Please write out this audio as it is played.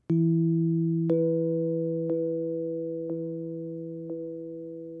I'm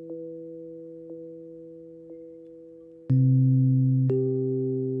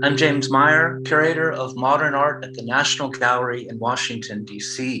James Meyer, curator of modern art at the National Gallery in Washington,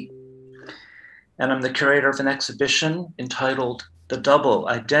 D.C. And I'm the curator of an exhibition entitled The Double: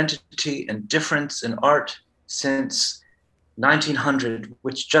 Identity and Difference in Art Since 1900,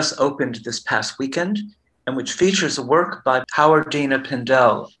 which just opened this past weekend, and which features a work by Howardena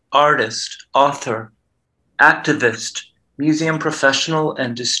Pindell, artist, author, activist, museum professional,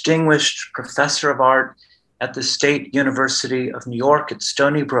 and distinguished professor of art at the State University of New York at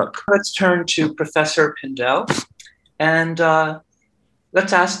Stony Brook. Let's turn to Professor Pindell and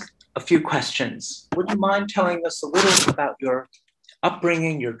let's ask a few questions. Would you mind telling us a little about your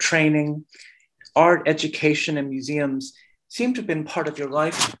upbringing, your training? Art, education, and museums seem to have been part of your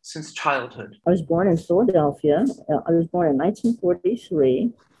life since childhood. I was born in Philadelphia. I was born in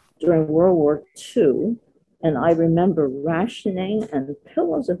 1943 during World War II. And I remember rationing and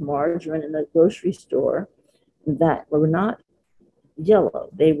pillows of margarine in the grocery store that were not yellow.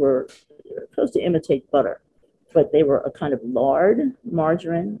 They were supposed to imitate butter, but they were a kind of lard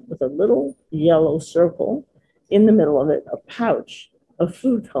margarine with a little yellow circle in the middle of it, a pouch of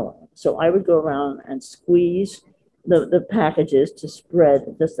food coloring. So I would go around and squeeze the packages to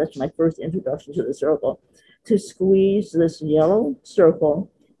spread, that's my first introduction to the circle, to squeeze this yellow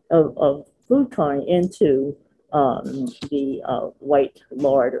circle of food coloring into the white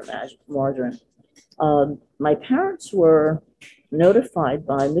lard or margarine. My parents were notified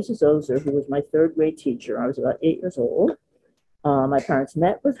by Mrs. Ozer, who was my third grade teacher. I was about 8 years old. My parents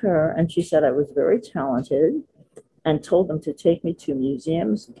met with her, and she said I was very talented and told them to take me to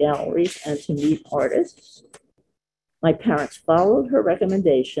museums, galleries, and to meet artists. My parents followed her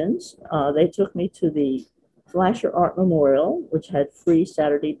recommendations. They took me to the Flasher Art Memorial, which had free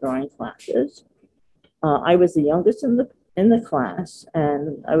Saturday drawing classes. I was the youngest in the class,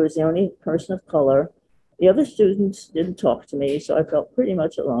 and I was the only person of color. The other students didn't talk to me, so I felt pretty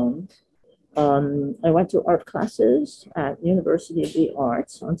much alone. I went to art classes at University of the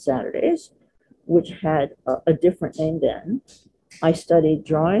Arts on Saturdays, which had a different name then. I studied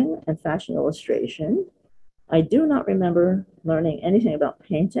drawing and fashion illustration. I do not remember learning anything about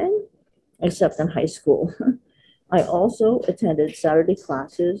painting, except in high school. I also attended Saturday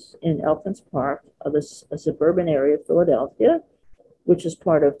classes in Elkins Park, a suburban area of Philadelphia, which is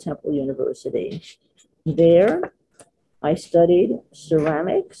part of Temple University. There, I studied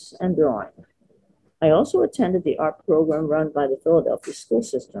ceramics and drawing. I also attended the art program run by the Philadelphia school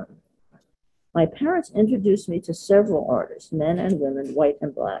system. My parents introduced me to several artists, men and women, white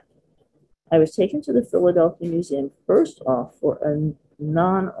and black. I was taken to the Philadelphia Museum first off for a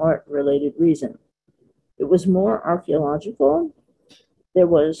non-art related reason. It was more archaeological. There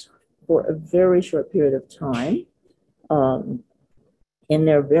was, for a very short period of time, in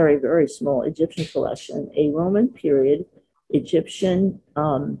their very, very small Egyptian collection, a Roman period Egyptian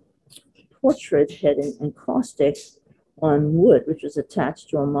portrait head in caustic on wood, which was attached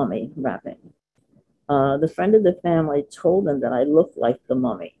to a mummy wrapping. The friend of the family told them that I looked like the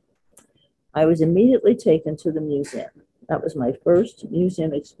mummy. I was immediately taken to the museum. That was my first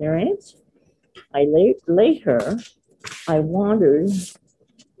museum experience. Later, I wandered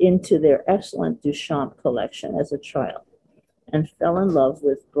into their excellent Duchamp collection as a child and fell in love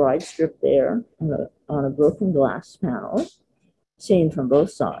with Bride Stripped Bare on a broken glass panel, seen from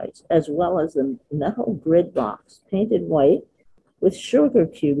both sides, as well as the metal grid box painted white with sugar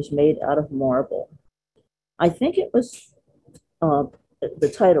cubes made out of marble. I think it was, the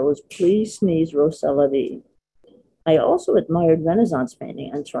title was Please Sneeze Rosella V. I also admired Renaissance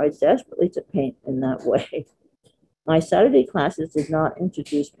painting and tried desperately to paint in that way. My Saturday classes did not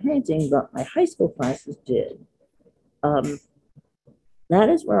introduce painting, but my high school classes did. That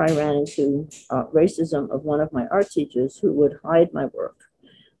is where I ran into racism of one of my art teachers who would hide my work.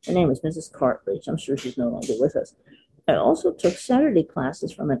 Her name was Mrs. Cartledge. I'm sure she's no longer with us. I also took Saturday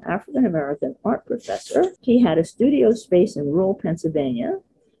classes from an African-American art professor. He had a studio space in rural Pennsylvania,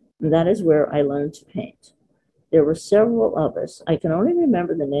 and that is where I learned to paint. There were several of us. I can only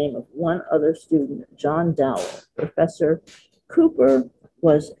remember the name of one other student, John Dowell. Professor Cooper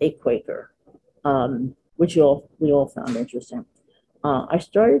was a Quaker, which we all found interesting. I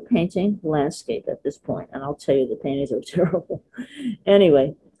started painting landscape at this point, and I'll tell you the paintings are terrible.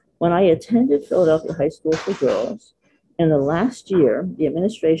 Anyway, when I attended Philadelphia High School for Girls, in the last year, the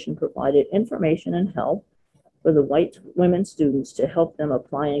administration provided information and help for the white women students to help them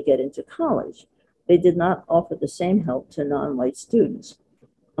apply and get into college. They did not offer the same help to non-white students.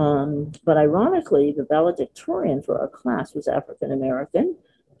 But ironically, the valedictorian for our class was African American.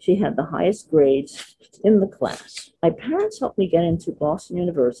 She had the highest grades in the class. My parents helped me get into Boston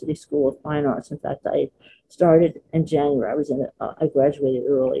University School of Fine Arts. In fact, I started in January. I graduated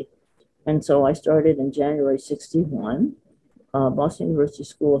early. And so I started in January 61, Boston University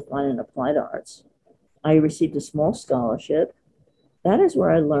School of Fine and Applied Arts. I received a small scholarship. That is where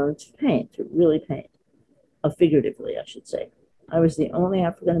I learned to paint, to really paint, figuratively, I should say. I was the only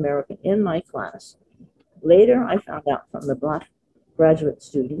African American in my class. Later, I found out from the Black graduate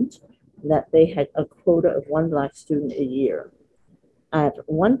students that they had a quota of one Black student a year. At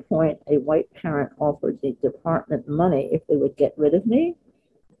one point, a white parent offered the department money if they would get rid of me.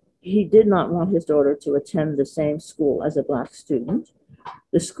 He did not want his daughter to attend the same school as a Black student.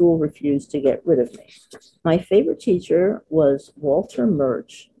 The school refused to get rid of me. My favorite teacher was Walter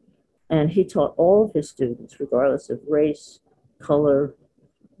Murch, and he taught all of his students, regardless of race, color,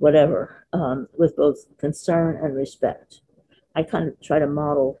 whatever, with both concern and respect. I kind of try to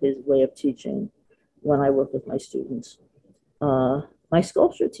model his way of teaching when I work with my students. My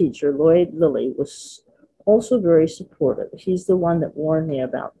sculpture teacher, Lloyd Lilly, was also very supportive. He's the one that warned me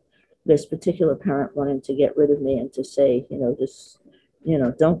about this particular parent wanting to get rid of me and to say,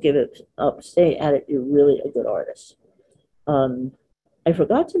 don't give it up, stay at it, you're really a good artist. I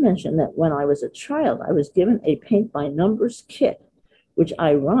forgot to mention that when I was a child, I was given a paint by numbers kit, which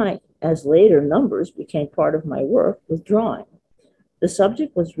ironic as later numbers became part of my work with drawing. The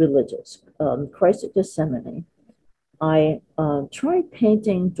subject was religious, Christ at Gethsemane. I tried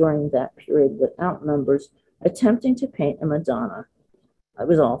painting during that period without numbers, attempting to paint a Madonna. It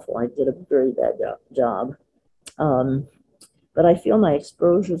was awful. I did a very bad job. But I feel my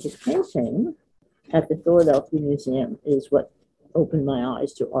exposure to painting at the Philadelphia Museum is what opened my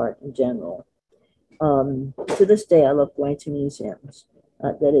eyes to art in general. To this day, I love going to museums.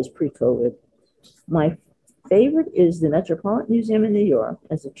 That is pre-COVID. My favorite is the Metropolitan Museum in New York.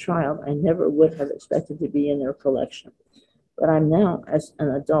 As a child, I never would have expected to be in their collection. But I'm now, as an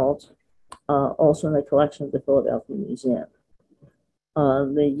adult, also in the collection of the Philadelphia Museum.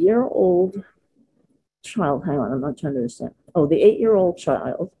 The year-old child, hang on, I'm not trying to understand. Oh, the 8-year-old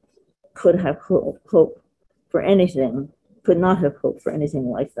child could have hoped for anything, could not have hoped for anything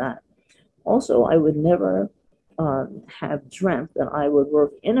like that. Also, I would never have dreamt that I would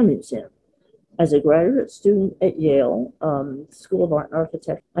work in a museum. As a graduate student at Yale School of Art and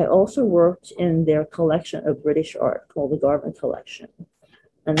Architecture, I also worked in their collection of British art called the Garment Collection.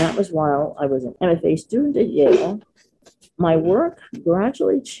 And that was while I was an MFA student at Yale. My work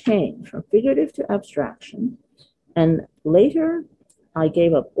gradually changed from figurative to abstraction. And later, I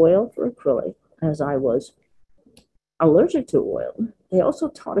gave up oil for acrylic as I was allergic to oil. They also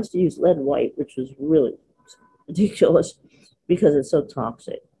taught us to use lead white, which was really ridiculous because it's so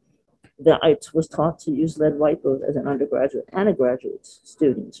toxic. That I was taught to use lead white both as an undergraduate and a graduate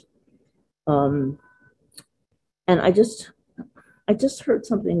student. And I just heard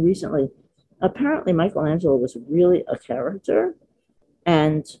something recently. Apparently, Michelangelo was really a character,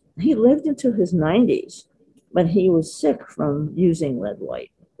 and he lived into his 90s when he was sick from using lead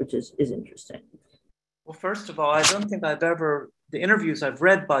white, which is interesting. Well, first of all, I don't think the interviews I've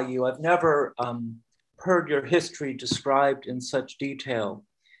read by you, I've never heard your history described in such detail.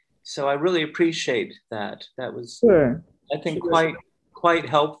 So I really appreciate that. That was, sure. I think, quite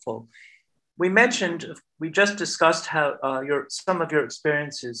helpful. We just discussed how some of your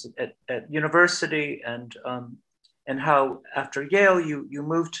experiences at university and how after Yale you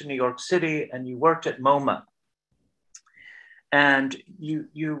moved to New York City and you worked at MoMA. And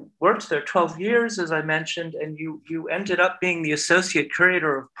you worked there 12 years, as I mentioned, and you ended up being the associate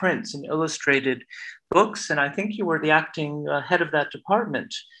curator of prints and illustrated books. And I think you were the acting head of that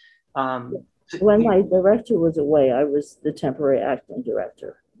department. When my director was away, I was the temporary acting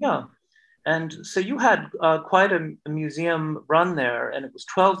director. Yeah. And so you had quite a museum run there, and it was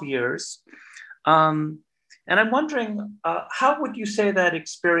 12 years. And I'm wondering, how would you say that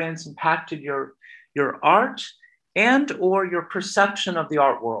experience impacted your art and or your perception of the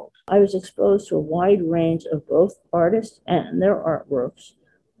art world? I was exposed to a wide range of both artists and their artworks.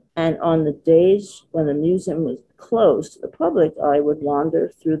 And on the days when the museum was closed to the public, I would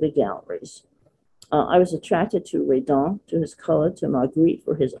wander through the galleries. I was attracted to Redon, to his color, to Magritte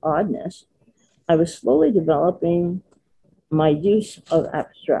for his oddness. I was slowly developing my use of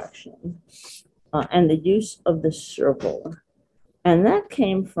abstraction and the use of the circle. And that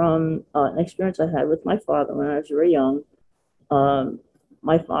came from an experience I had with my father when I was very young.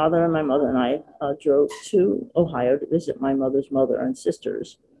 My father and my mother and I drove to Ohio to visit my mother's mother and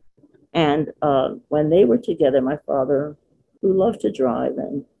sisters. And when they were together, my father, who loved to drive,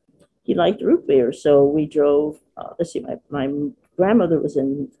 and he liked root beer, so we drove, my grandmother was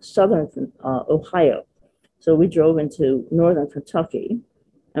in southern Ohio. So we drove into northern Kentucky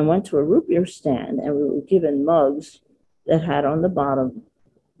and went to a root beer stand, and we were given mugs that had on the bottom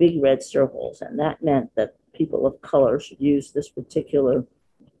big red circles. And that meant that people of color should use this particular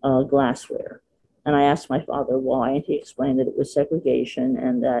glassware. And I asked my father why, and he explained that it was segregation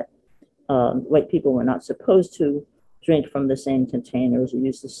and that white people were not supposed to drink from the same containers or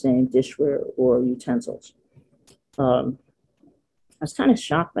use the same dishware or utensils. I was kind of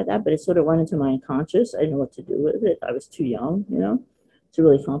shocked by that, but it sort of went into my unconscious. I didn't know what to do with it. I was too young, to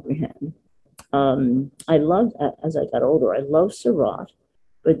really comprehend. I loved, as I got older, I loved Seurat,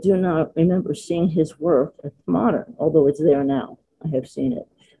 but do not remember seeing his work at Modern, although it's there now. I have seen it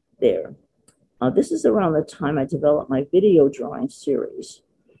there. This is around the time I developed my video drawing series.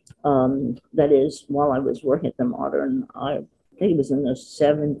 That is, while I was working at the Modern, I think it was in the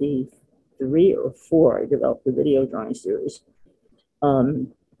 73 or 4, I developed the video drawing series.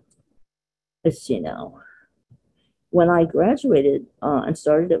 Let's see now. When I graduated and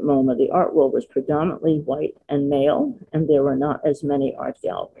started at MoMA, the art world was predominantly white and male, and there were not as many art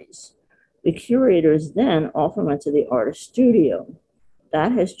galleries. The curators then often went to the artist studio.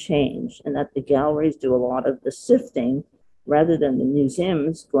 That has changed, and that the galleries do a lot of the sifting rather than the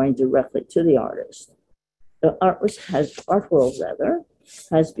museums going directly to the artist. The art world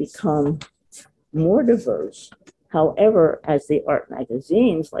has become more diverse. However, as the art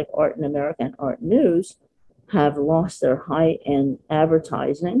magazines like Art in America and Art News have lost their high-end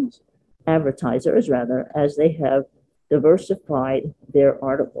advertisers, as they have diversified their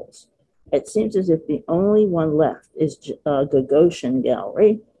articles. It seems as if the only one left is Gagosian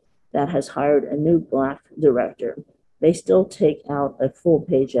Gallery that has hired a new Black director. They still take out a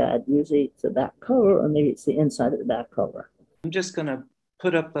full-page ad, usually it's the back cover, or maybe it's the inside of the back cover. I'm just going to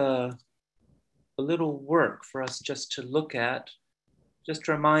put up a little work for us just to look at, just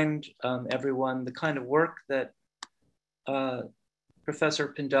to remind everyone the kind of work that Professor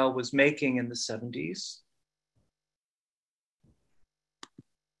Pindell was making in the 70s.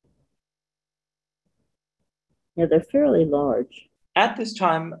 Yeah, they're fairly large. At this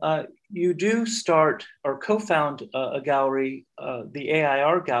time, you do start or co-found a gallery, the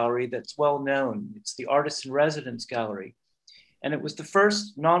AIR Gallery, that's well known. It's the Artist in Residence Gallery. And it was the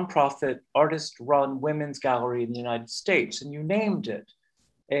first nonprofit artist-run women's gallery in the United States, and you named it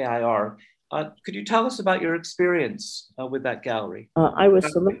AIR. Could you tell us about your experience with that gallery? I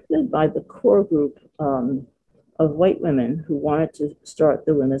was selected by the core group of white women who wanted to start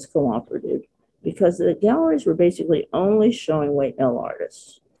the Women's Cooperative because the galleries were basically only showing white male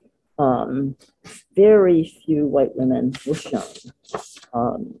artists. Very few white women were shown.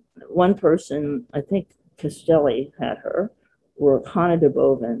 One person, I think Castelli had her, or Hanna de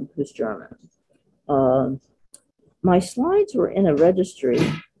Boven, who's German. My slides were in a registry,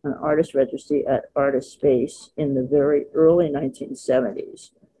 an artist registry at Artist Space in the very early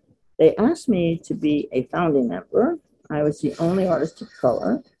 1970s. They asked me to be a founding member. I was the only artist of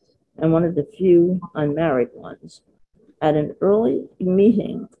color and one of the few unmarried ones. At an early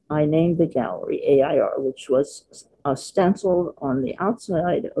meeting, I named the gallery AIR, which was stenciled on the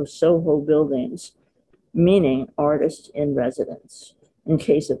outside of Soho buildings, meaning artist in residence in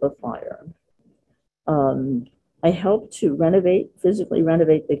case of a fire. I helped to physically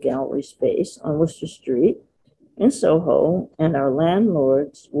renovate the gallery space on Worcester Street in Soho, and our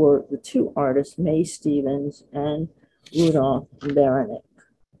landlords were the two artists, May Stevens and Rudolph Baranek.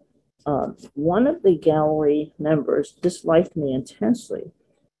 One of the gallery members disliked me intensely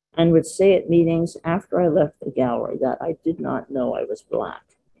and would say at meetings after I left the gallery that I did not know I was Black.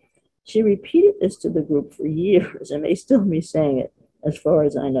 She repeated this to the group for years and may still be saying it as far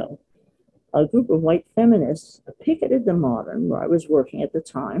as I know. A group of white feminists picketed the Modern, where I was working at the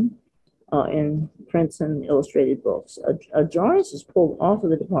time, in prints and illustrated books. A drawings was pulled off of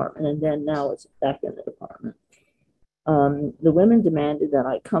the department, and then now it's back in the department. The women demanded that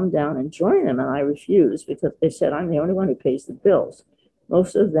I come down and join them, and I refused because they said I'm the only one who pays the bills.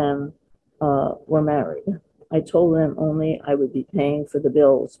 Most of them were married. I told them only I would be paying for the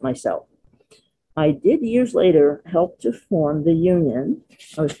bills myself. I did years later help to form the union.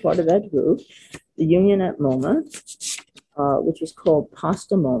 I was part of that group, the union at MoMA, which was called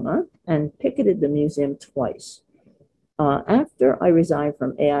Pasta MoMA, and picketed the museum twice. After I resigned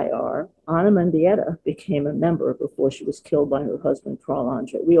from AIR, Anna Mendieta became a member before she was killed by her husband, Carl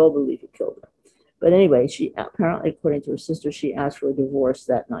Andre. We all believe he killed her. But anyway, she apparently, according to her sister, she asked for a divorce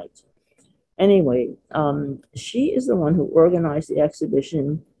that night. Anyway, she is the one who organized the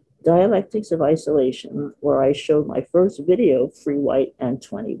exhibition Dialectics of Isolation, where I showed my first video, Free White and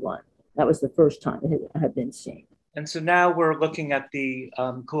 21. That was the first time it had been seen. And so now we're looking at the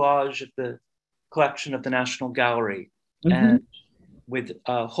collage of the collection of the National Gallery, and with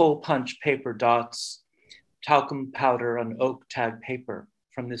hole punch paper dots, talcum powder on oak tag paper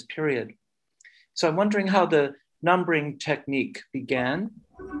from this period. So I'm wondering how the numbering technique began.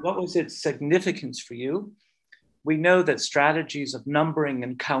 What was its significance for you? We know that strategies of numbering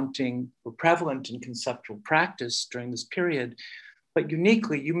and counting were prevalent in conceptual practice during this period, but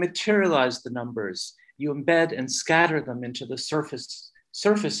uniquely, you materialize the numbers, you embed and scatter them into the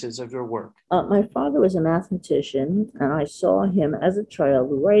surfaces of your work. My father was a mathematician, and I saw him as a child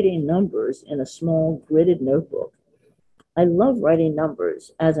writing numbers in a small gridded notebook. I love writing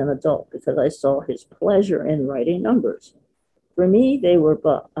numbers as an adult because I saw his pleasure in writing numbers. For me, they were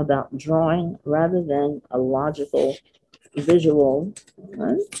about drawing rather than a logical, visual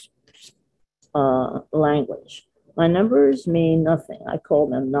language. My numbers mean nothing. I call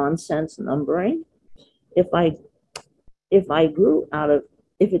them nonsense numbering. If it grew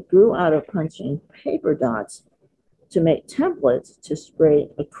out of punching paper dots to make templates to spray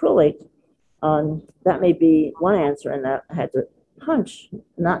acrylic, that may be one answer, and that I had to punch.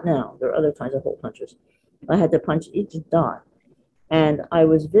 Not now. There are other kinds of hole punchers. I had to punch each dot. And I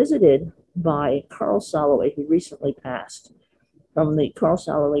was visited by Carl Soloway, who recently passed, from the Carl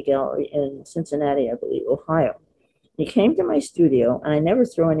Soloway Gallery in Cincinnati, I believe, Ohio. He came to my studio, and I never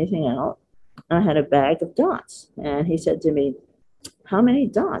throw anything out. I had a bag of dots, and he said to me, "How many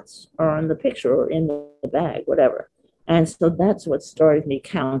dots are on the picture or in the bag, whatever?" And so that's what started me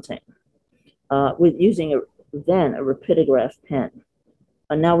counting with using a rapidograph pen.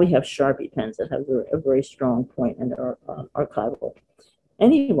 And now we have Sharpie pens that have a very strong point and are archival.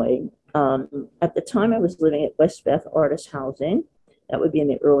 Anyway, at the time I was living at Westbeth Artist Housing, that would be in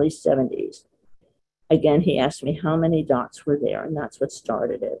the early 70s. Again, he asked me how many dots were there, and that's what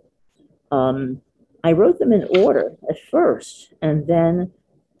started it. I wrote them in order at first, and then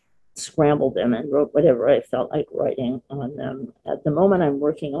scrambled them and wrote whatever I felt like writing on them. At the moment, I'm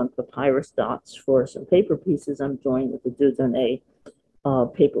working on papyrus dots for some paper pieces I'm doing with the Dieudonné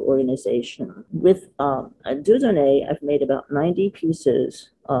paper organization. With Dieudonné, I've made about 90 pieces,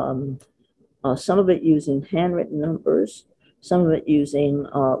 some of it using handwritten numbers, some of it using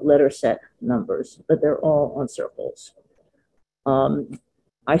letter set numbers, but they're all on circles.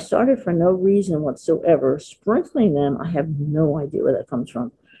 I started for no reason whatsoever, sprinkling them, I have no idea where that comes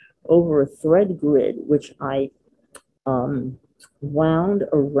from, over a thread grid, which I wound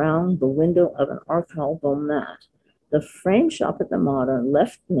around the window of an archival mat. The frame shop at the Modern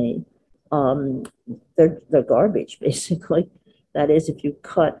left me the garbage, basically. That is, if you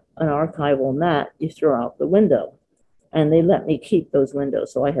cut an archival mat, you throw out the window. And they let me keep those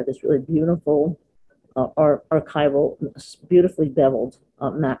windows. So I had this really beautiful archival, beautifully beveled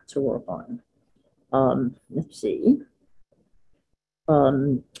mat to work on. Let's see.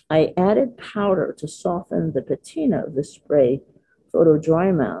 I added powder to soften the patina of the spray photo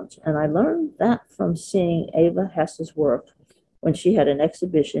dry mount, and I learned that from seeing Eva Hess's work when she had an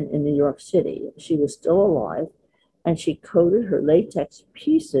exhibition in New York City. She was still alive, and she coated her latex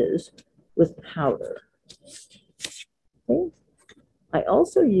pieces with powder. Okay. I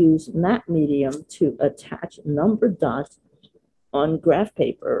also use matte medium to attach numbered dots on graph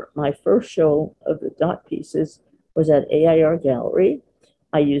paper. My first show of the dot pieces was at AIR Gallery.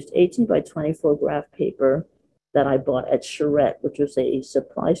 I used 18 by 24 graph paper that I bought at Charette, which was a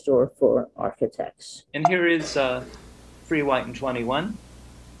supply store for architects. And here is Free White and 21.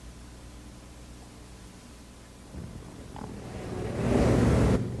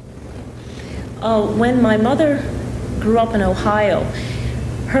 When my mother grew up in Ohio,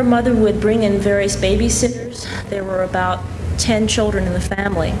 her mother would bring in various babysitters. There were about 10 children in the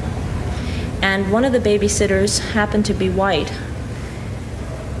family. And one of the babysitters happened to be white.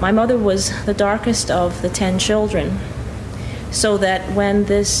 My mother was the darkest of the 10 children, so that when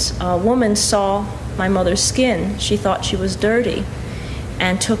this woman saw my mother's skin, she thought she was dirty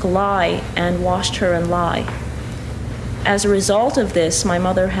and took lye and washed her in lye. As a result of this, my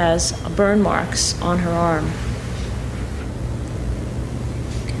mother has burn marks on her arm.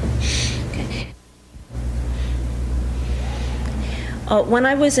 Okay. When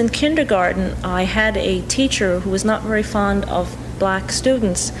I was in kindergarten, I had a teacher who was not very fond of black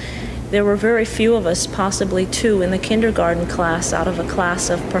students. There were very few of us, possibly 2, in the kindergarten class out of a class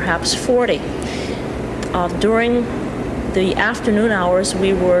of perhaps 40. During the afternoon hours,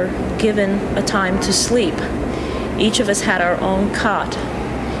 we were given a time to sleep. Each of us had our own cot,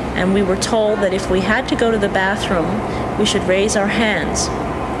 and we were told that if we had to go to the bathroom, we should raise our hands,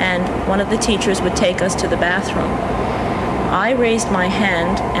 and one of the teachers would take us to the bathroom. I raised my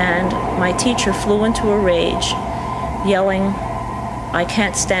hand, and my teacher flew into a rage yelling, "I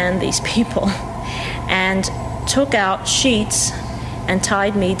can't stand these people," and took out sheets and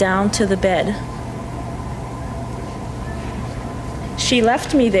tied me down to the bed. She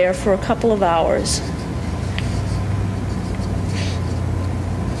left me there for a couple of hours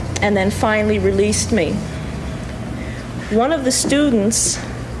and then finally released me. One of the students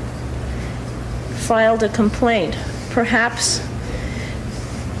filed a complaint, perhaps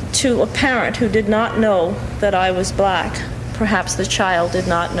to a parent who did not know that I was black. Perhaps the child did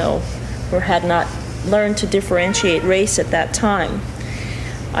not know or had not learned to differentiate race at that time.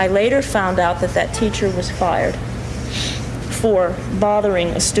 I later found out that that teacher was fired for bothering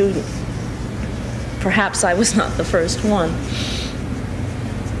a student. Perhaps I was not the first one.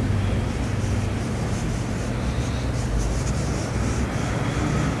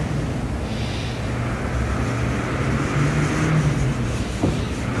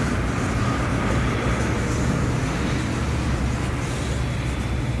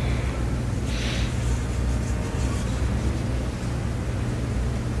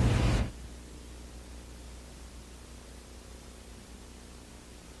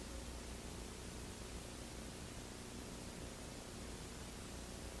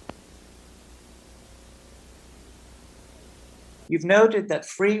 You've noted that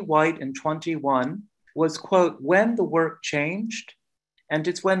Free, White, and 21 was, quote, when the work changed, and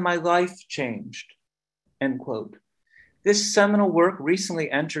it's when my life changed, end quote. This seminal work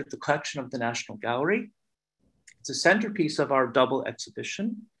recently entered the collection of the National Gallery. It's a centerpiece of our double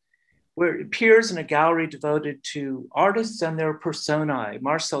exhibition, where it appears in a gallery devoted to artists and their personae,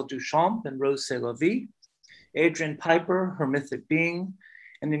 Marcel Duchamp and Rose Sélavy, Adrian Piper, her mythic being,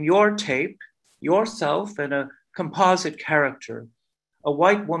 and in your tape, yourself and a composite character, a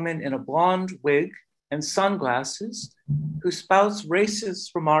white woman in a blonde wig and sunglasses who spouts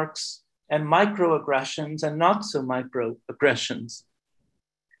racist remarks and microaggressions and not so microaggressions.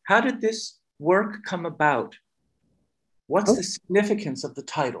 How did this work come about? What's the significance of the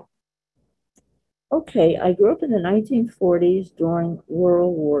title? Okay, I grew up in the 1940s during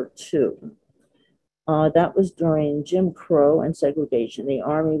World War II. That was during Jim Crow and segregation. The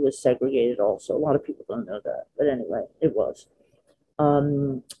Army was segregated also. A lot of people don't know that, but anyway, it was.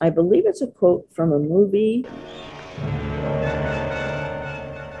 I believe it's a quote from a movie.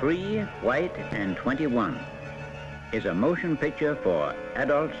 Free, White, and 21 is a motion picture for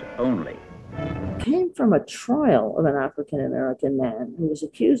adults only. Came from a trial of an African-American man who was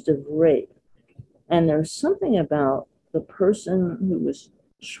accused of rape. And there's something about the person who was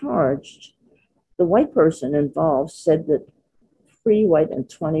charged. The white person involved said that Free, White, and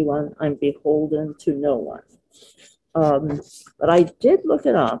 21, I'm beholden to no one. But I did look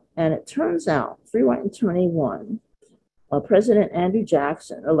it up, and it turns out Free, White, and 21, President Andrew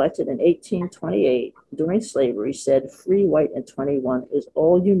Jackson, elected in 1828 during slavery, said Free, White, and 21 is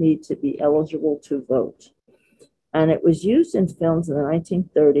all you need to be eligible to vote. And it was used in films in the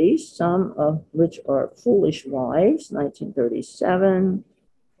 1930s, some of which are Foolish Wives, 1937,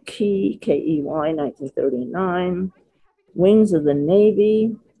 Key, Key, 1939, Wings of the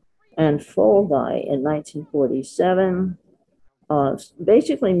Navy, and Fall Guy in 1947,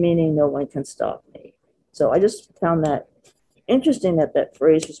 basically meaning no one can stop me. So I just found that interesting that that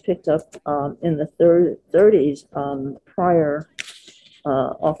phrase was picked up in the 30s,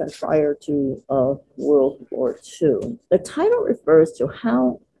 often prior to World War II. The title refers to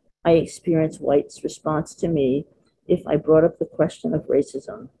how I experience whites' response to me if I brought up the question of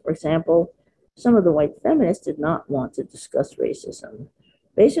racism. For example, some of the white feminists did not want to discuss racism.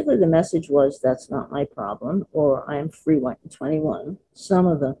 Basically, the message was, that's not my problem, or I am free, white, and 21. Some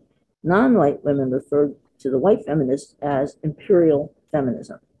of the non-white women referred to the white feminists as imperial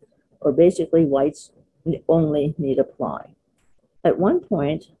feminism, or basically whites only need apply. At one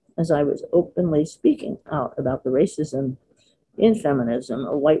point, as I was openly speaking out about the racism in feminism,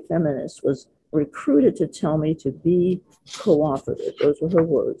 a white feminist was recruited to tell me to be cooperative. Those were her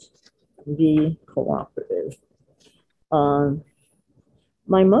words, be cooperative.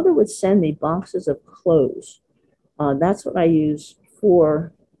 My mother would send me boxes of clothes. That's what I use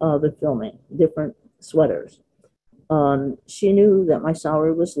for the filming, different sweaters. She knew that my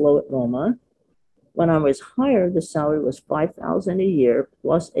salary was low at MoMA. When I was hired, the salary was $5,000 a year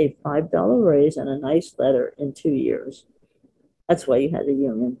plus a $5 raise and a nice letter in 2 years. That's why you had a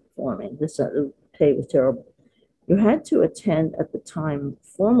union forming. The pay was terrible. You had to attend at the time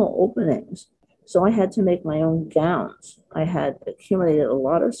formal openings. So I had to make my own gowns. I had accumulated a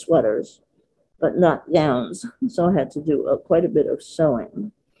lot of sweaters, but not gowns. So I had to do quite a bit of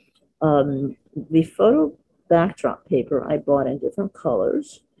sewing. The photo backdrop paper I bought in different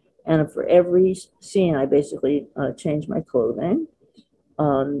colors. And for every scene, I basically changed my clothing.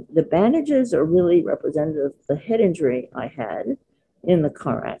 The bandages are really representative of the head injury I had in the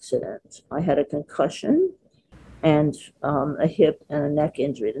car accident. I had a concussion and a hip and a neck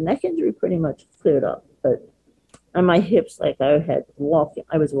injury. The neck injury pretty much cleared up, but on my hips, like I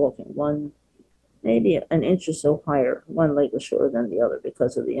was walking one, maybe an inch or so higher. One leg was shorter than the other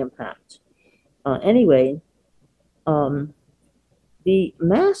because of the impact. Anyway, the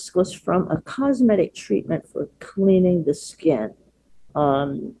mask was from a cosmetic treatment for cleaning the skin.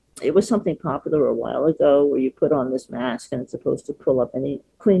 It was something popular a while ago where you put on this mask and it's supposed to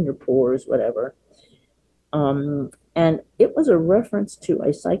clean your pores, whatever. And it was a reference to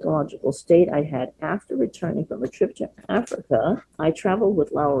a psychological state I had after returning from a trip to Africa. I traveled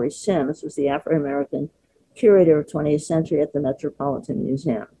with Lowery Sims, who was the Afro-American curator of 20th century at the Metropolitan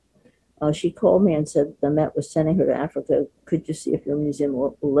Museum. She called me and said the Met was sending her to Africa. Could you see if your museum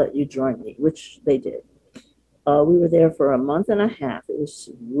will let you join me, which they did. We were there for a month and a half. It was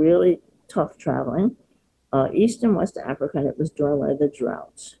really tough traveling, East and West Africa, and it was during one of the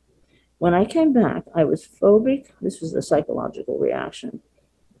droughts. When I came back, I was phobic. This was a psychological reaction.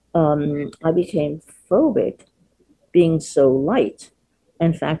 I became phobic being so light.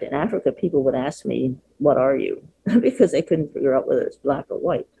 In fact, in Africa, people would ask me, "What are you?" because they couldn't figure out whether it's black or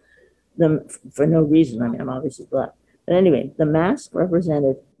white. For no reason. I mean, I'm obviously black. But anyway, the mask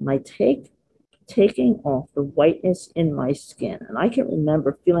represented my taking off the whiteness in my skin. And I can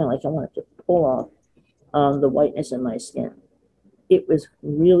remember feeling like I wanted to pull off the whiteness in my skin. It was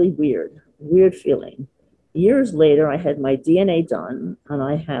really weird feeling. Years later, I had my DNA done, and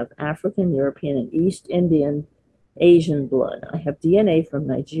I have African, European, and East Indian, Asian blood. I have DNA from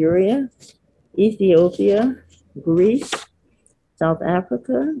Nigeria, Ethiopia, Greece, South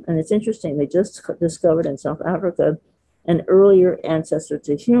Africa, and it's interesting, they just discovered in South Africa an earlier ancestor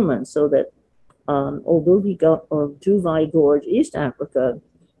to humans, so that Olduvai Gorge, East Africa,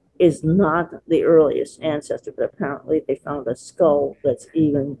 is not the earliest ancestor, but apparently they found a skull that's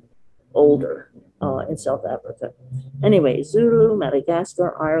even older in South Africa. Anyway, Zulu,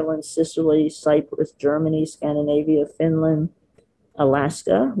 Madagascar, Ireland, Sicily, Cyprus, Germany, Scandinavia, Finland,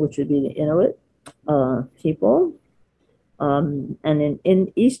 Alaska, which would be the Inuit people. And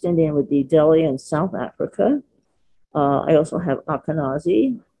in East Indian would be Delhi and South Africa. I also have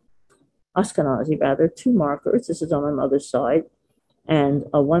Ashkenazi, two markers. This is on my mother's side, and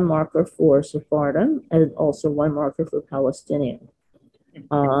one marker for Sephardim, and also one marker for Palestinian.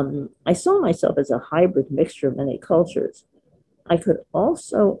 I saw myself as a hybrid mixture of many cultures. I could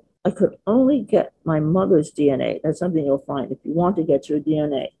only get my mother's DNA. That's something you'll find if you want to get your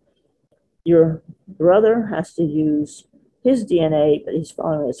DNA. Your brother has to use his DNA, but he's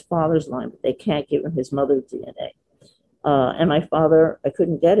following his father's line, but they can't give him his mother's DNA. And my father, I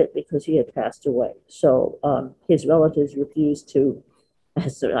couldn't get it because he had passed away. So his relatives refused to,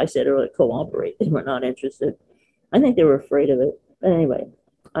 as I said earlier, cooperate. They were not interested. I think they were afraid of it. But anyway,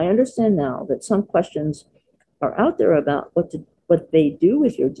 I understand now that some questions are out there about what they do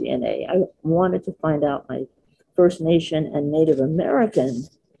with your DNA. I wanted to find out my First Nation and Native American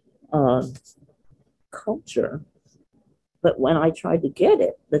culture. But when I tried to get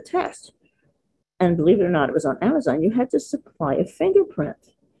it, the test, and believe it or not, it was on Amazon, you had to supply a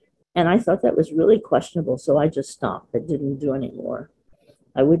fingerprint. And I thought that was really questionable, so I just stopped. I didn't do anymore.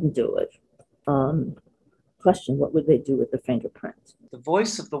 I wouldn't do it. Question, what would they do with the fingerprint? The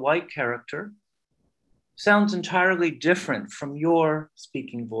voice of the white character sounds entirely different from your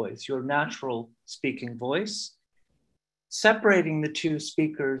speaking voice, your natural speaking voice, separating the two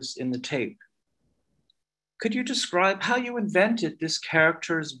speakers in the tape. Could you describe how you invented this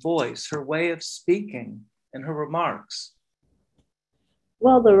character's voice, her way of speaking, and her remarks?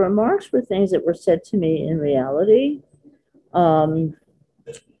 Well, the remarks were things that were said to me in reality.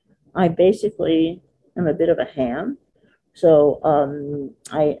 I basically am a bit of a ham. So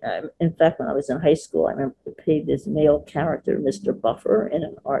I in fact, when I was in high school, I remember I played this male character, Mr. Buffer, in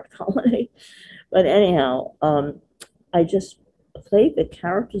an art comedy. But anyhow, I just played the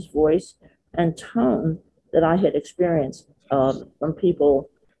character's voice and tone that I had experienced from people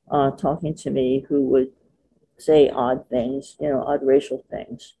talking to me who would say odd things, odd racial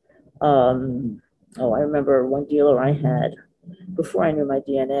things. I remember one dealer I had before I knew my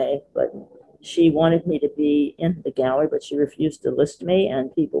DNA, but she wanted me to be in the gallery, but she refused to list me,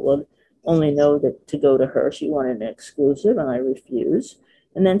 and people would only know that to go to her. She wanted an exclusive, and I refused.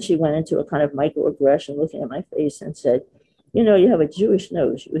 And then she went into a kind of microaggression, looking at my face and said, you have a Jewish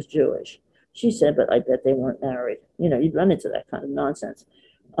nose. She was Jewish. She said, but I bet they weren't married. You'd run into that kind of nonsense.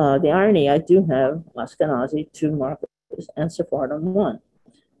 The irony, I do have Ashkenazi, 2 markers, and Sephardim, 1.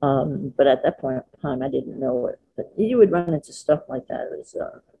 But at that point in time, I didn't know it. But you would run into stuff like that. It was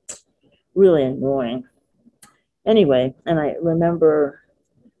really annoying. Anyway, and I remember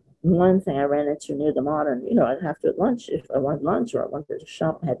one thing I ran into near the Modern, I'd have to at lunch if I wanted lunch or I wanted to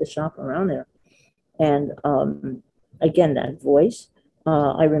shop, I had to shop around there. And again, that voice.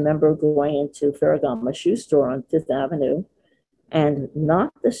 I remember going into Ferragamo shoe store on Fifth Avenue, and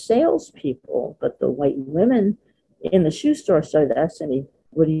not the salespeople, but the white women in the shoe store started asking me,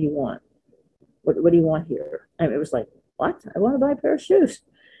 "What do you want? What do you want here?" And it was like, "What? I want to buy a pair of shoes."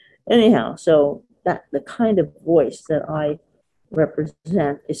 Anyhow, so that the kind of voice that I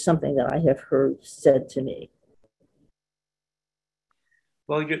represent is something that I have heard said to me.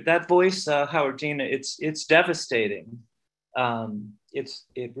 Well, that voice, Howardina, it's devastating.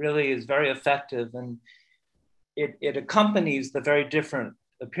 It really is very effective, and it accompanies the very different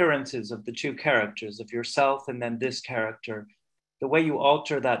appearances of the two characters, of yourself and then this character. The way you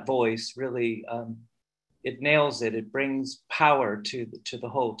alter that voice really, it nails it. It brings power to the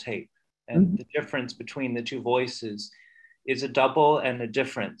whole tape, and the difference between the two voices is a double and a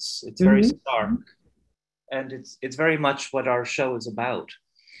difference. It's very stark, and it's very much what our show is about.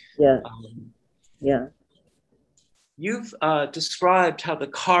 Yeah. Yeah. You've described how the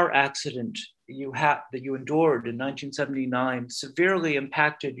car accident that you endured in 1979 severely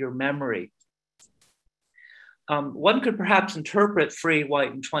impacted your memory. One could perhaps interpret Free,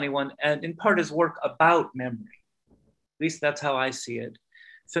 White, and 21 and in part as work about memory. At least that's how I see it.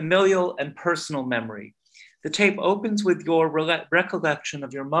 Familial and personal memory. The tape opens with your recollection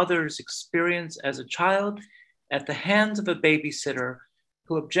of your mother's experience as a child at the hands of a babysitter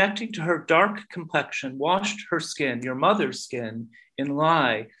who, objecting to her dark complexion, washed her skin, your mother's skin, in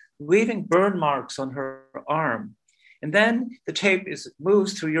lye, leaving burn marks on her arm. And then the tape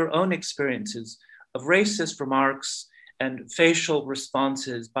moves through your own experiences of racist remarks and facial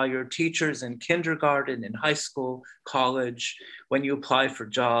responses by your teachers in kindergarten, in high school, college, when you apply for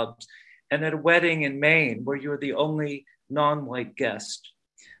jobs, and at a wedding in Maine where you're the only non-white guest.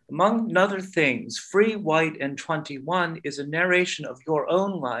 Among other things, Free, White, and 21 is a narration of your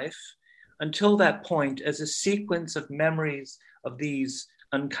own life until that point as a sequence of memories of these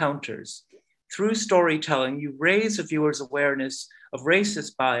encounters. Through storytelling, you raise a viewer's awareness of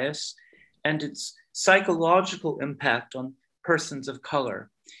racist bias and its psychological impact on persons of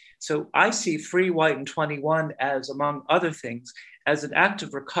color. So I see Free, White, and 21 as, among other things, as an act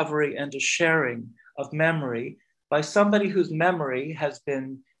of recovery and a sharing of memory by somebody whose memory has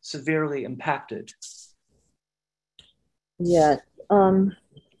been severely impacted. Yeah.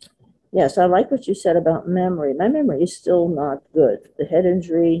 Yes, I like what you said about memory. My memory is still not good. The head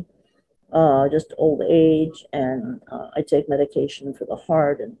injury, just old age, and I take medication for the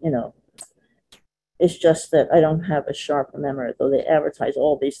heart, and it's just that I don't have a sharp memory, though they advertise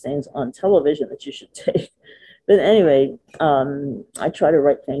all these things on television that you should take. But anyway, I try to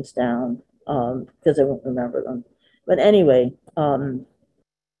write things down because I won't remember them. But anyway,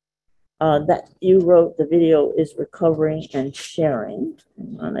 that you wrote, the video is recovering and sharing.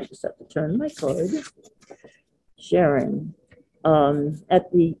 Hang on, I just have to turn my card. Sharing.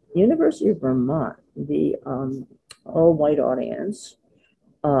 At the University of Vermont, the all-white audience,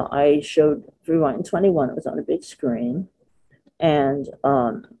 I showed Free, White, and 21. It was on a big screen. And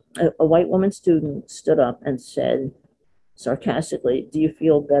a white woman student stood up and said sarcastically, "Do you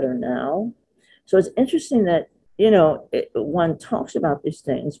feel better now?" So it's interesting that, one talks about these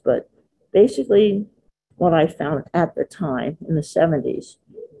things, but basically what I found at the time in the 70s,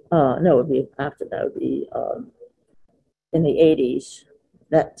 no, it would be after that, it would be in the 80s,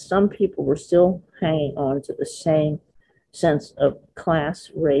 that some people were still hanging on to the same sense of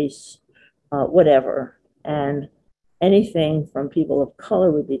class, race, whatever. And anything from people of color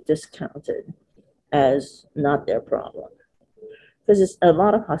would be discounted as not their problem. Because it's a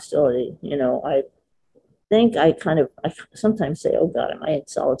lot of hostility. I think I sometimes say, oh God, am I in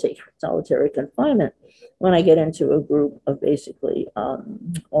solitary confinement when I get into a group of basically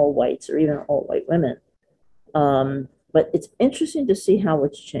all whites or even all white women. But it's interesting to see how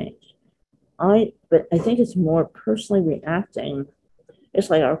it's changed. But I think it's more personally reacting. It's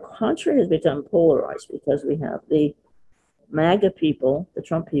like our country has become polarized because we have the MAGA people, the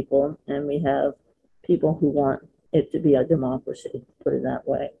Trump people, and we have people who want it to be a democracy, put it that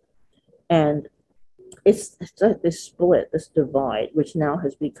way. And it's like this split, this divide, which now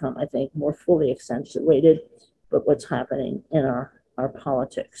has become, I think, more fully accentuated, but what's happening in our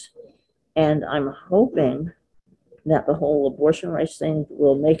politics. And I'm hoping that the whole abortion rights thing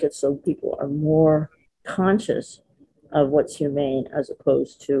will make it so people are more conscious of what's humane as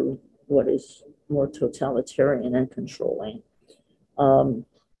opposed to what is more totalitarian and controlling.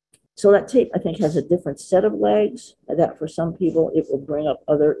 So that tape, I think, has a different set of legs, that for some people, it will bring up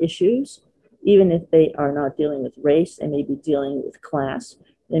other issues. Even if they are not dealing with race, they may be dealing with class.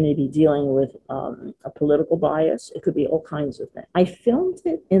 They may be dealing with a political bias. It could be all kinds of things. I filmed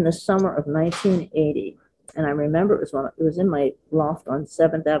it in the summer of 1980. And I remember it was in my loft on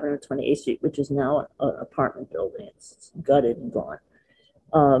 7th Avenue and 28th Street, which is now an apartment building. It's gutted and gone.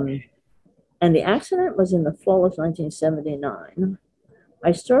 And the accident was in the fall of 1979.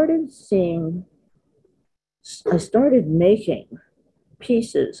 I started making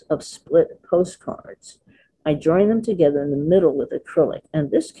pieces of split postcards. I joined them together in the middle with acrylic. And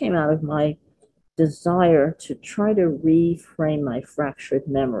this came out of my desire to try to reframe my fractured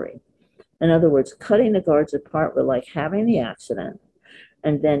memory. In other words, cutting the guards apart were like having the accident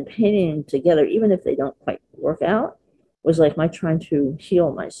and then painting them together, even if they don't quite work out, was like my trying to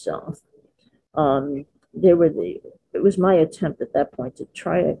heal myself. It was my attempt at that point to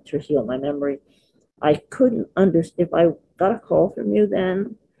try to heal my memory. I couldn't understand, if I got a call from you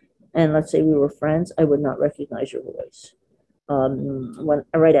then, and let's say we were friends, I would not recognize your voice.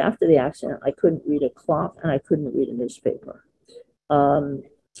 Right after the accident, I couldn't read a clock and I couldn't read a newspaper.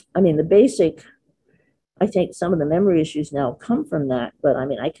 The basic, I think some of the memory issues now come from that, but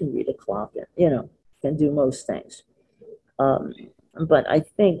I can read a clock and, can do most things. But I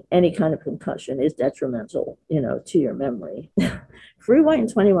think any kind of concussion is detrimental, to your memory. Free, White,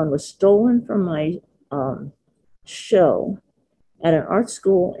 and 21 was stolen from my show at an art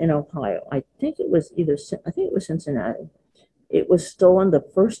school in Ohio. I think it was Cincinnati. It was stolen the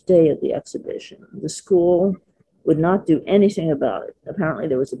first day of the exhibition. The school would not do anything about it. Apparently,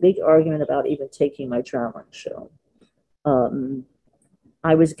 there was a big argument about even taking my traveling show.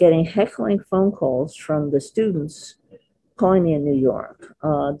 I was getting heckling phone calls from the students calling me in New York.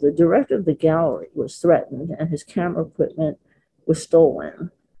 The director of the gallery was threatened and his camera equipment was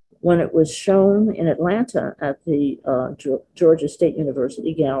stolen. When it was shown in Atlanta at the Georgia State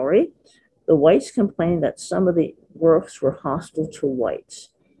University Gallery, the whites complained that some of the works were hostile to whites.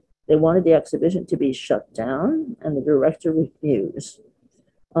 They wanted the exhibition to be shut down, and the director refused.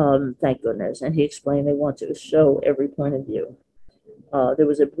 Thank goodness. And he explained they want to show every point of view. There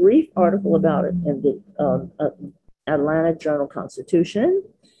was a brief article about it in the Atlanta Journal-Constitution.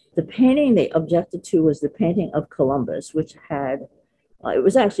 The painting they objected to was the painting of Columbus, which had, it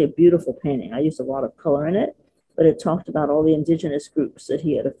was actually a beautiful painting. I used a lot of color in it, but it talked about all the indigenous groups that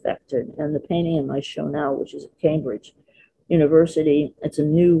he had affected. And the painting in my show now, which is at Cambridge University, it's a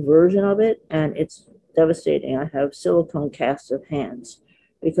new version of it, and it's devastating. I have silicone casts of hands,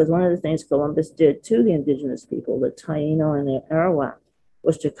 because one of the things Columbus did to the indigenous people, the Taino and the Arawak,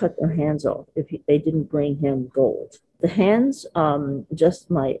 was to cut their hands off if they didn't bring him gold. The hands,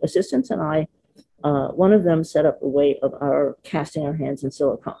 just my assistants and I, one of them set up a way of our casting our hands in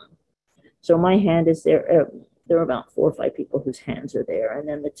silicone. So my hand is there. There are about 4 or 5 people whose hands are there. And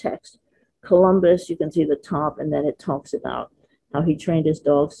then the text, Columbus, you can see the top, and then it talks about how he trained his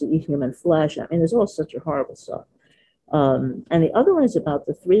dogs to eat human flesh. There's all such a horrible stuff. And the other one is about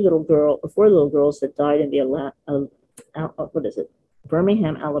the 4 little girls that died in the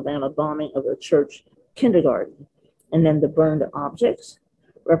Birmingham, Alabama bombing of a church kindergarten. And then the burned objects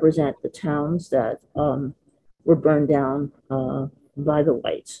represent the towns that were burned down by the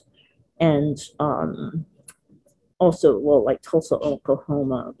whites. And also, like Tulsa,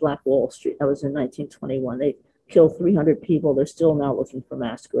 Oklahoma, Black Wall Street, that was in 1921. They killed 300 people. They're still now looking for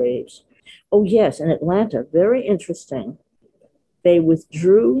mass graves. Oh, yes, in Atlanta, very interesting. They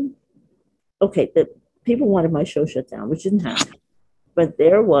withdrew. Okay, the people wanted my show shut down, which didn't happen. But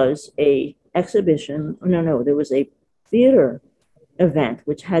there was a exhibition. There was a theater event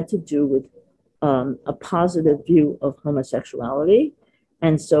which had to do with a positive view of homosexuality.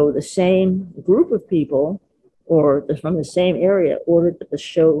 And so the same group of people from the same area ordered that the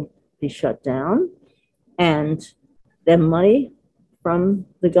show be shut down. And the money from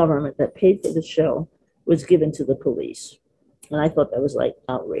the government that paid for the show was given to the police. And I thought that was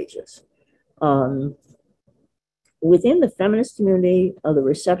outrageous. Within the feminist community, the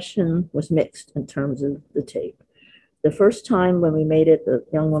reception was mixed in terms of the tape. The first time when we made it, the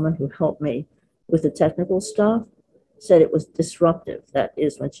young woman who helped me with the technical stuff said it was disruptive. That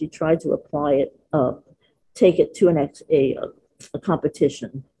is, when she tried to apply it, take it to a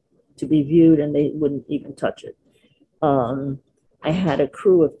competition to be viewed, and they wouldn't even touch it. I had a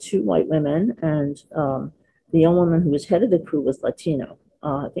crew of 2 white women, and the young woman who was head of the crew was Latino.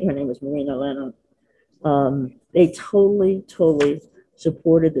 I think her name was Marina Leno. They totally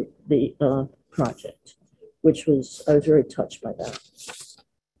supported the project, which I was very touched by that.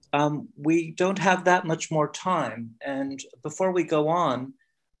 We don't have that much more time. And before we go on,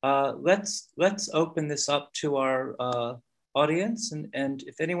 let's open this up to our audience, and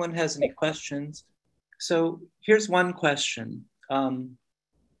if anyone has any questions. So here's one question,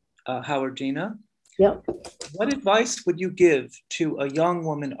 Howardina. Yep. What advice would you give to a young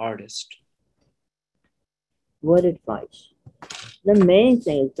woman artist? What advice? The main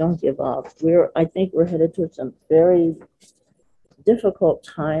thing is don't give up. I think we're headed towards some very difficult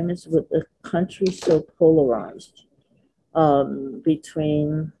times with the country so polarized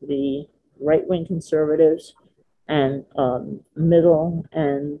between the right-wing conservatives and middle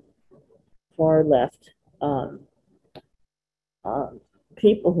and far left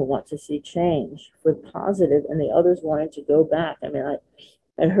people who want to see change for positive, and the others wanting to go back. I mean,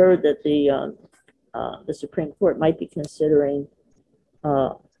 I heard that the Supreme Court might be considering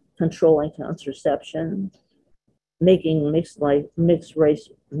controlling contraception, making mixed race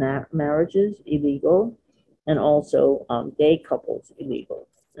marriages illegal, and also gay couples illegal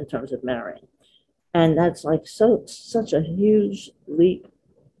in terms of marrying. And that's like such a huge leap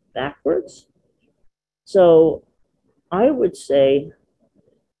backwards. So I would say,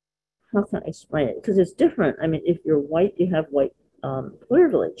 how can I explain it? Because it's different. I mean, if you're white, you have white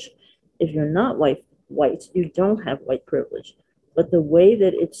privilege. If you're not white, you don't have white privilege. But the way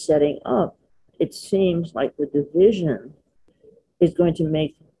that it's setting up, it seems like the division is going to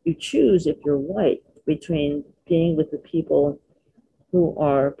make you choose, if you're white, between being with the people who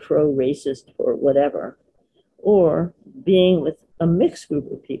are pro-racist or whatever, or being with a mixed group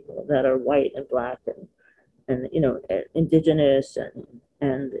of people that are white and black and indigenous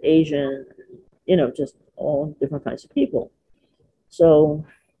and Asian, just all different kinds of people. So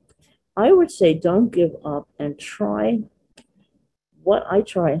I would say don't give up and try what I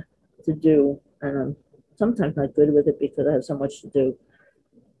try to do, and I'm sometimes not good with it because I have so much to do,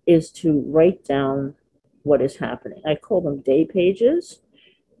 is to write down what is happening. I call them day pages,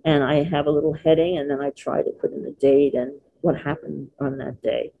 and I have a little heading, and then I try to put in the date and what happened on that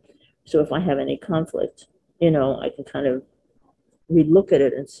day. So if I have any conflict, I can kind of relook at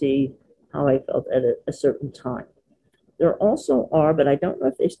it and see how I felt at a certain time. There also are, but I don't know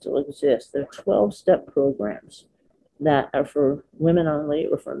if they still exist, there are 12-step programs that are for women only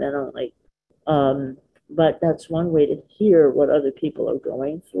or for men only. But that's one way to hear what other people are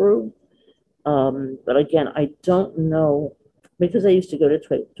going through. But again, I don't know, because I used to go to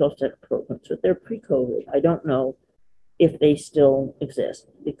 12-step programs, but they're pre-COVID. I don't know if they still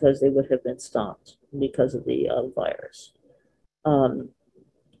exist because they would have been stopped because of the virus.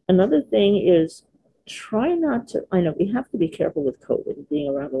 Another thing is try not to, I know we have to be careful with COVID, being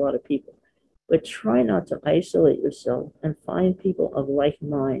around a lot of people, but try not to isolate yourself and find people of like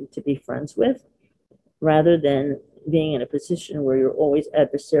mind to be friends with, rather than being in a position where you're always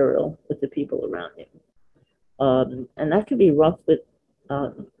adversarial with the people around you. And that can be rough with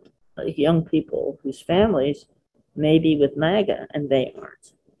young people whose families may be with MAGA and they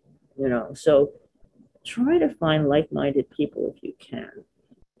aren't, So try to find like-minded people if you can.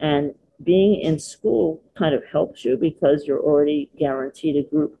 And being in school kind of helps you because you're already guaranteed a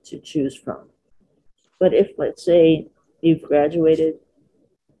group to choose from. But if, let's say, you've graduated,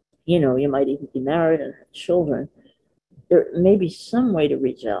 you might even be married and have children, there may be some way to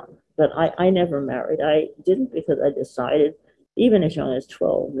reach out. But I never married. I didn't because I decided, even as young as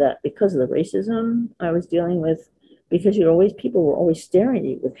 12, that because of the racism I was dealing with, because people were always staring at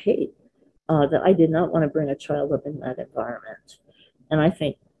you with hate, that I did not want to bring a child up in that environment. And I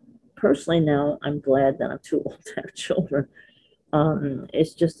think personally now, I'm glad that I'm too old to have children.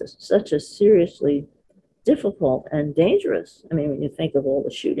 It's just such a seriously difficult and dangerous. I mean, when you think of all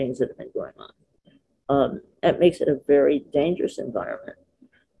the shootings that have been going on, it makes it a very dangerous environment.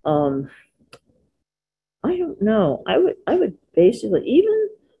 I don't know. I would basically, even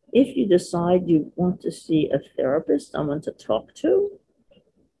if you decide you want to see a therapist, someone to talk to,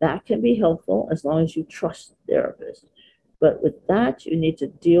 that can be helpful as long as you trust the therapist. But with that, you need to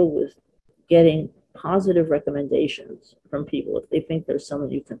deal with getting positive recommendations from people. If they think there's someone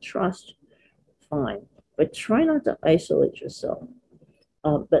you can trust, fine. But try not to isolate yourself.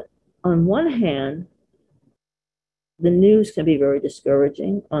 But on one hand, the news can be very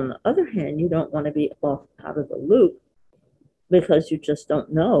discouraging. On the other hand, you don't want to be off out of the loop because you just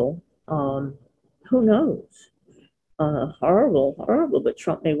don't know. Who knows? Horrible, but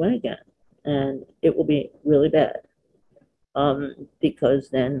Trump may win again. And it will be really bad because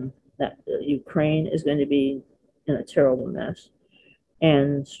then Ukraine is going to be in a terrible mess.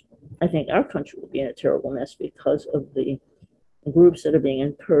 And I think our country will be in a terrible mess because of the groups that are being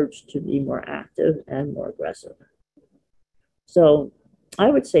encouraged to be more active and more aggressive. So I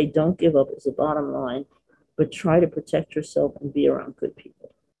would say don't give up is the bottom line, but try to protect yourself and be around good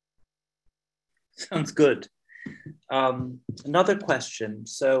people. Sounds good. Another question.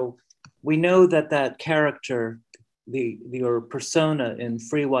 So we know that character, your persona in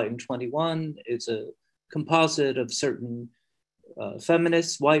Free, White, and 21 is a composite of certain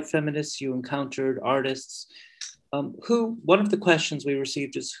feminists, white feminists you encountered, artists. One of the questions we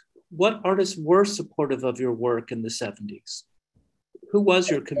received is, what artists were supportive of your work in the 70s? Who was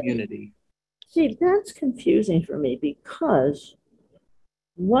your community? See, that's confusing for me because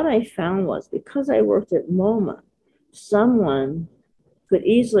what I found was, because I worked at MoMA, someone could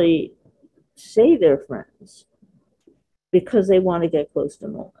easily say they're friends because they want to get close to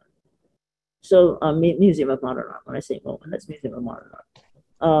MoMA. So Museum of Modern Art, when I say MoMA, that's Museum of Modern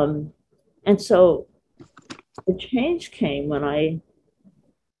Art. And so the change came when I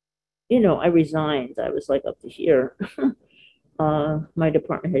resigned. I was like up to here. My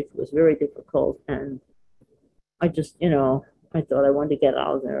department head was very difficult. And I just, I thought I wanted to get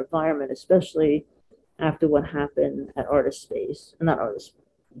out of their environment, especially after what happened at Artist Space. Not Artist,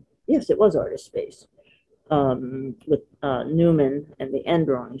 yes, it was Artist Space, with Newman and the End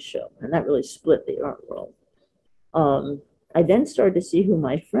Drawing Show. And that really split the art world. I then started to see who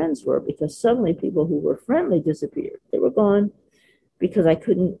my friends were, because suddenly people who were friendly disappeared. They were gone because I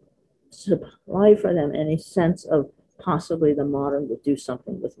couldn't supply for them any sense of possibly the modern would do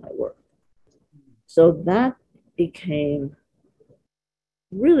something with my work. So that became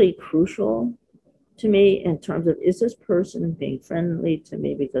really crucial to me in terms of, is this person being friendly to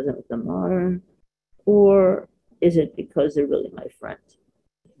me because of the modern, or is it because they're really my friend?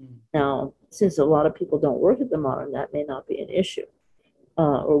 Now, since a lot of people don't work at the modern, that may not be an issue,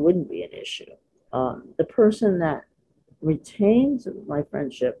 or wouldn't be an issue. The person that retains my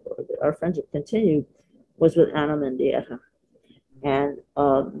friendship, or our friendship continued, was with Ana Mendieta. And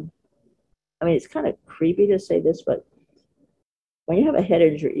I mean, it's kind of creepy to say this, but when you have a head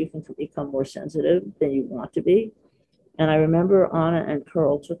injury, you can become more sensitive than you want to be. And I remember Ana and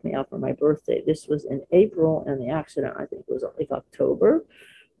Carl took me out for my birthday. This was in April, and the accident, I think, was like October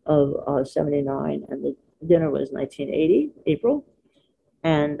of 79, and the dinner was 1980, April.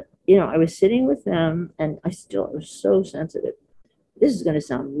 And, I was sitting with them, and I was so sensitive. This is going to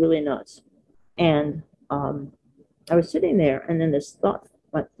sound really nuts. And I was sitting there, and then this thought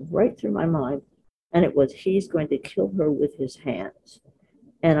went right through my mind, and it was, he's going to kill her with his hands.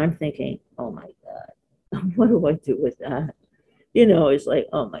 And I'm thinking, oh my God, what do I do with that? It's like,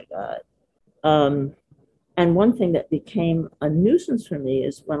 oh my God. And one thing that became a nuisance for me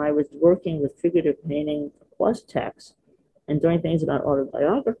is when I was working with figurative painting plus text and doing things about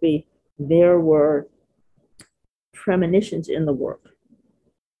autobiography, there were premonitions in the work.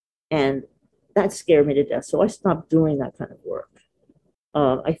 And that scared me to death. So I stopped doing that kind of work.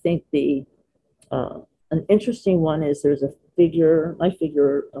 I think an interesting one is there's my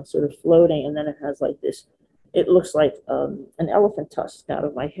figure sort of floating, and then it has like this, it looks like an elephant tusk out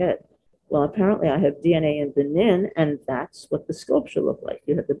of my head. Well, apparently I have DNA in Benin, and that's what the sculpture looked like.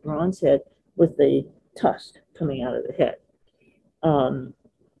 You have the bronze head with the tusk coming out of the head.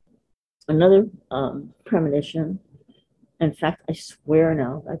 Another premonition, in fact, I swear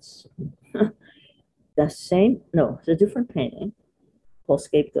now, that's it's a different painting called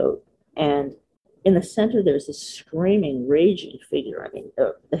Scapegoat. And in the center, there's this screaming, raging figure. I mean,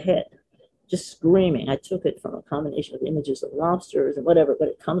 the head, just screaming. I took it from a combination of images of lobsters and whatever, but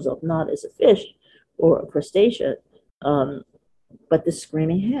it comes off not as a fish or a crustacea, but the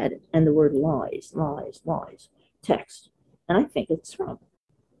screaming head and the word lies, lies, lies, text. And I think it's Trump.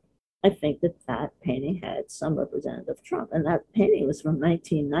 I think that painting had some representative of Trump, and that painting was from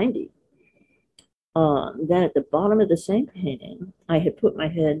 1990. Then at the bottom of the same painting, I had put my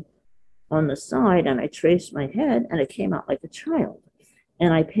head on the side, and I traced my head, and it came out like a child.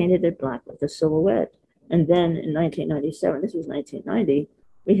 And I painted it black with a silhouette. And then in 1997, this was 1990,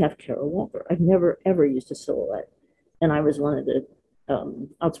 we have Kara Walker. I've never, ever used a silhouette. And I was one of the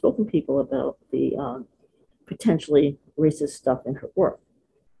outspoken people about the potentially racist stuff in her work.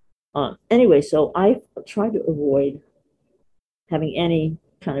 Anyway, so I tried to avoid having any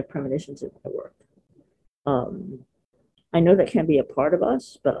kind of premonitions in my work. I know that can be a part of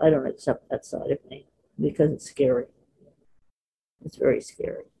us, but I don't accept that side of me because it's scary. It's very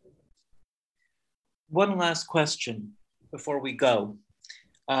scary. One last question before we go.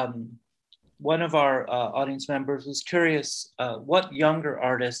 One of our audience members was curious, what younger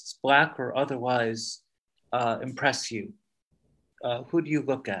artists, Black or otherwise, impress you? Who do you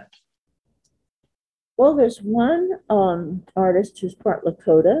look at? Well, there's one artist who's part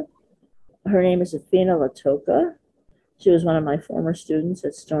Lakota. Her name is Athena Latoka. She was one of my former students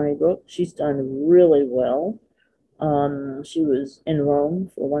at Stony Brook. She's done really well. She was in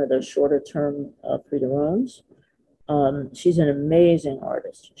Rome for one of those shorter term Prix de Rome's. She's an amazing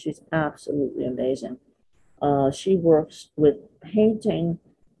artist. She's absolutely amazing. She works with painting,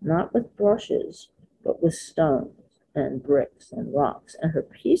 not with brushes, but with stones and bricks and rocks. And her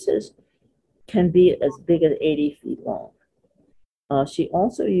pieces can be as big as 80 feet long. She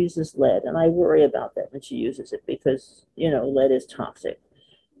also uses lead, and I worry about that when she uses it because, lead is toxic.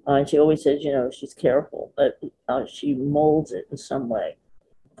 And she always says, she's careful, but she molds it in some way.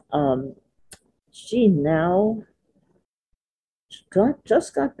 She now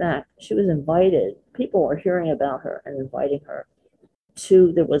just got back. She was invited. People are hearing about her and inviting her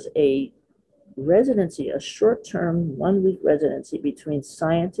there was a residency, a short-term 1-week residency between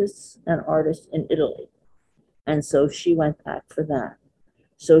scientists and artists in Italy. And so she went back for that.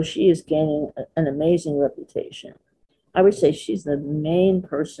 So she is gaining an amazing reputation. I would say she's the main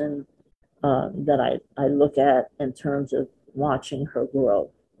person that I look at in terms of watching her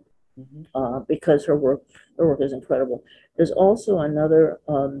grow, because her work is incredible. There's also another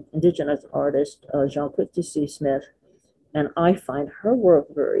Indigenous artist, Jean Quick-to-See Smith, and I find her work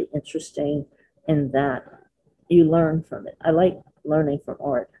very interesting in that you learn from it. I like learning from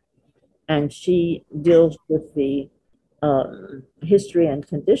art. And she deals with the history and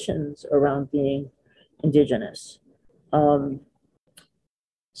conditions around being Indigenous. Some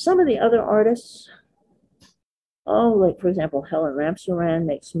of the other artists, like for example, Helen Ramsaran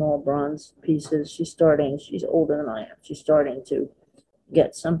makes small bronze pieces. She's older than I am. She's starting to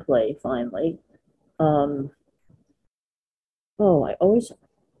get some play finally.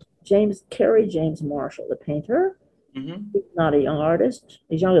 Kerry James Marshall, the painter. Mm-hmm. He's not a young artist.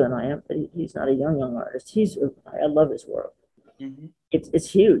 He's younger than I am, but he's not a young artist. I love his work. Mm-hmm.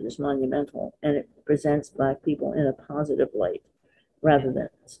 It's huge, it's monumental, and it presents Black people in a positive light rather than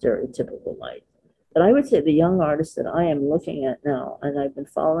stereotypical light. But I would say the young artist that I am looking at now, and I've been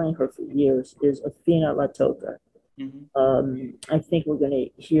following her for years, is Afina Latoka. Mm-hmm. I think we're going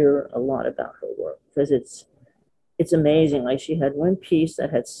to hear a lot about her work because it's amazing. Like she had one piece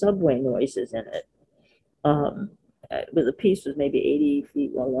that had subway noises in it. But the piece was maybe 80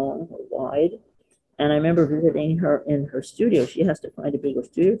 feet long or wide. And I remember visiting her in her studio. She has to find a bigger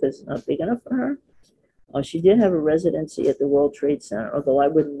studio because it's not big enough for her. She did have a residency at the World Trade Center, although I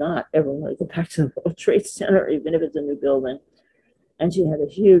would not ever want to go back to the World Trade Center, even if it's a new building. And she had a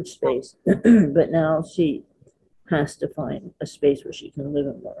huge space. But now she has to find a space where she can live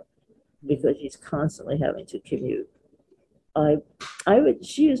and work because she's constantly having to commute.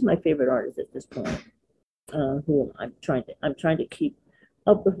 She is my favorite artist at this point. Who I'm trying to keep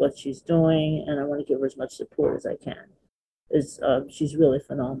up with what she's doing, and I want to give her as much support as I can. She's really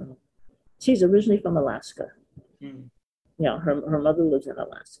phenomenal. She's originally from Alaska. Mm. Yeah, her mother lives in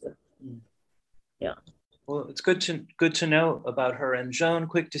Alaska. Mm. Yeah. Well, it's good to know about her. And Joan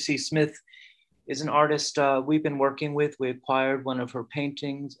Quick-to-See Smith is an artist we've been working with. We acquired one of her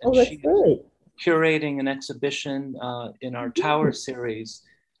paintings, and that's great. Curating an exhibition in our Tower series,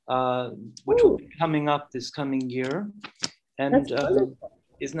 which will be coming up this coming year. And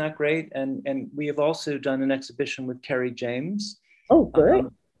isn't that great? And we have also done an exhibition with Kerry James. Oh, great.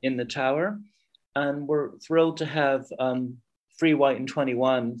 In the Tower. And we're thrilled to have Free White and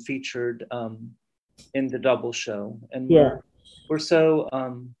 21 featured in the double show. And we're so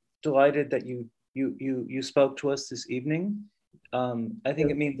delighted that you spoke to us this evening. I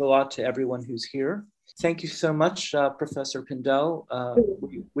think it means a lot to everyone who's here. Thank you so much, Professor Pindell.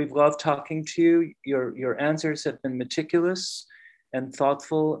 We've loved talking to you. Your answers have been meticulous and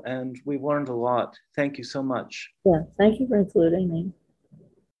thoughtful, and we've learned a lot. Thank you so much. Yeah, thank you for including me.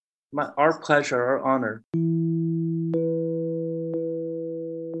 Our pleasure, our honor.